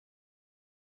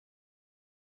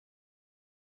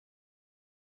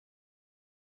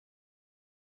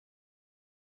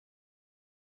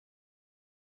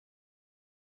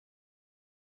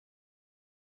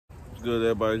good,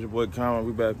 everybody? It's your boy Gilmore.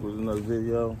 We back with another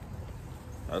video.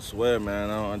 I swear,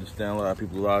 man, I don't understand a lot of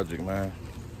people's logic, man.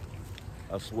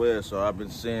 I swear. So I've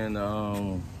been seeing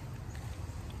out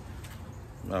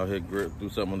here do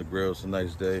something on the grill. It's a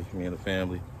nice day, me and the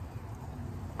family.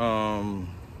 Been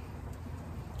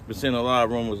seeing a lot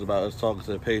of rumors about us talking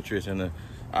to the Patriots and the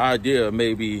idea of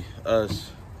maybe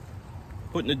us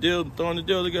throwing the deal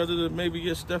together to maybe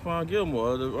get Stephon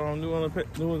Gilmore, the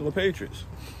New England Patriots.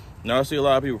 Now I see a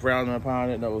lot of people frowning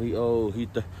upon it. No,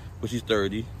 which he's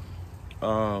 30.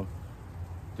 The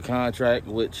contract,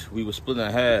 which we were split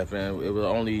in half, and it was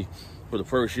only for the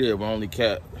first year, but only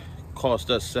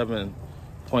cost us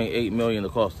 $7.8 million to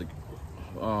cost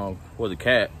for the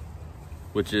cap,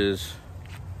 which is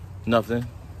nothing.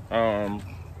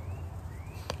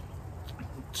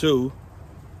 Two,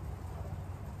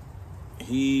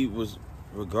 he was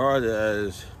regarded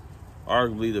as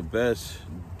arguably the best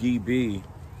DB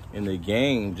in the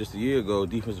game just a year ago,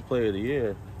 Defensive Player of the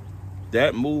Year.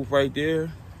 That move right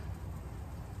there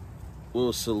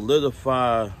will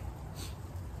solidify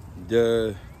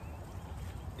the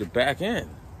back end.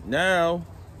 Now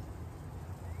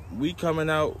we coming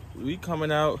out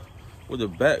with a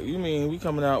back. You mean we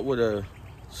coming out with a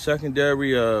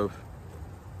secondary of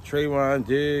Trayvon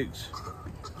Diggs.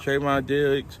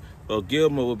 Well,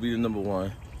 Gilmore will be the number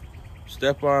one.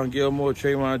 Stephon Gilmore,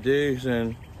 Trayvon Diggs,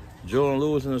 and Jordan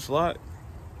Lewis in the slot.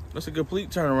 That's a complete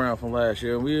turnaround from last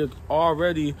year. We're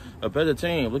already a better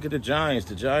team. Look at the Giants.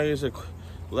 The Giants,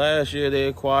 last year, they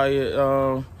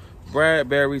acquired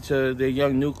Bradbury to their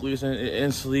young nucleus and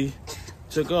instantly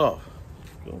took off.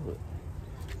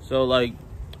 So, like,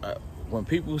 when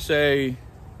people say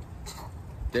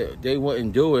that they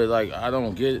wouldn't do it, like, I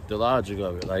don't get the logic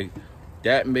of it. Like,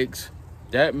 that makes,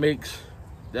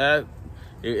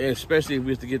 especially if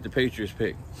we have to get the Patriots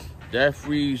pick, that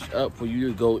frees up for you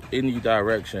to go any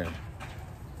direction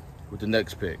with the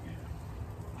next pick.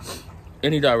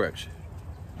 Any direction.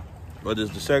 Whether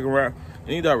it's the second round,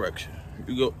 any direction.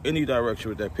 You go any direction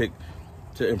with that pick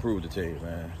to improve the team,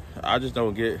 man. I just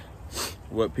don't get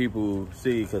what people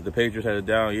see, because the Patriots had a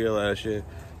down year last year.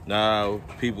 Now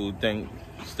people think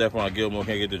Stephon Gilmore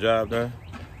can't get the job done.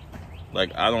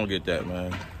 Like, I don't get that,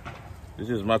 man. This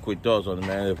is my quick thoughts on it,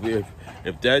 man.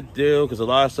 If that deal, because a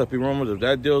lot of stuff be rumors, if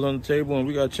that deal's on the table and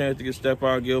we got a chance to get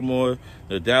Stephon Gilmore,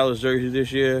 the Dallas jersey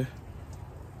this year,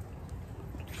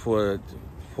 to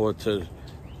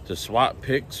swap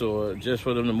picks or just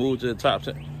for them to move to the top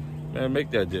 10, man, make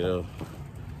that deal.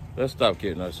 Let's stop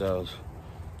kidding ourselves.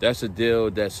 That's a deal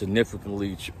that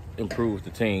significantly improves the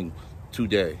team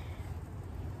today.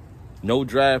 No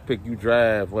draft pick you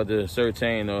draft, whether it's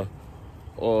Surtain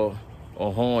or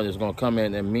Horn, is going to come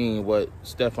in and mean what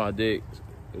Stephon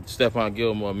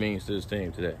Gilmore means to this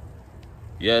team today.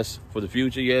 Yes, for the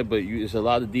future, yeah, but it's a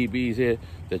lot of DBs here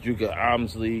that you could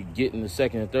honestly get in the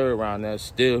second and third round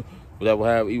that will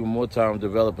have even more time to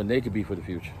develop, and they could be for the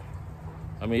future.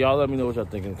 I mean, y'all let me know what y'all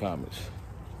think in the comments.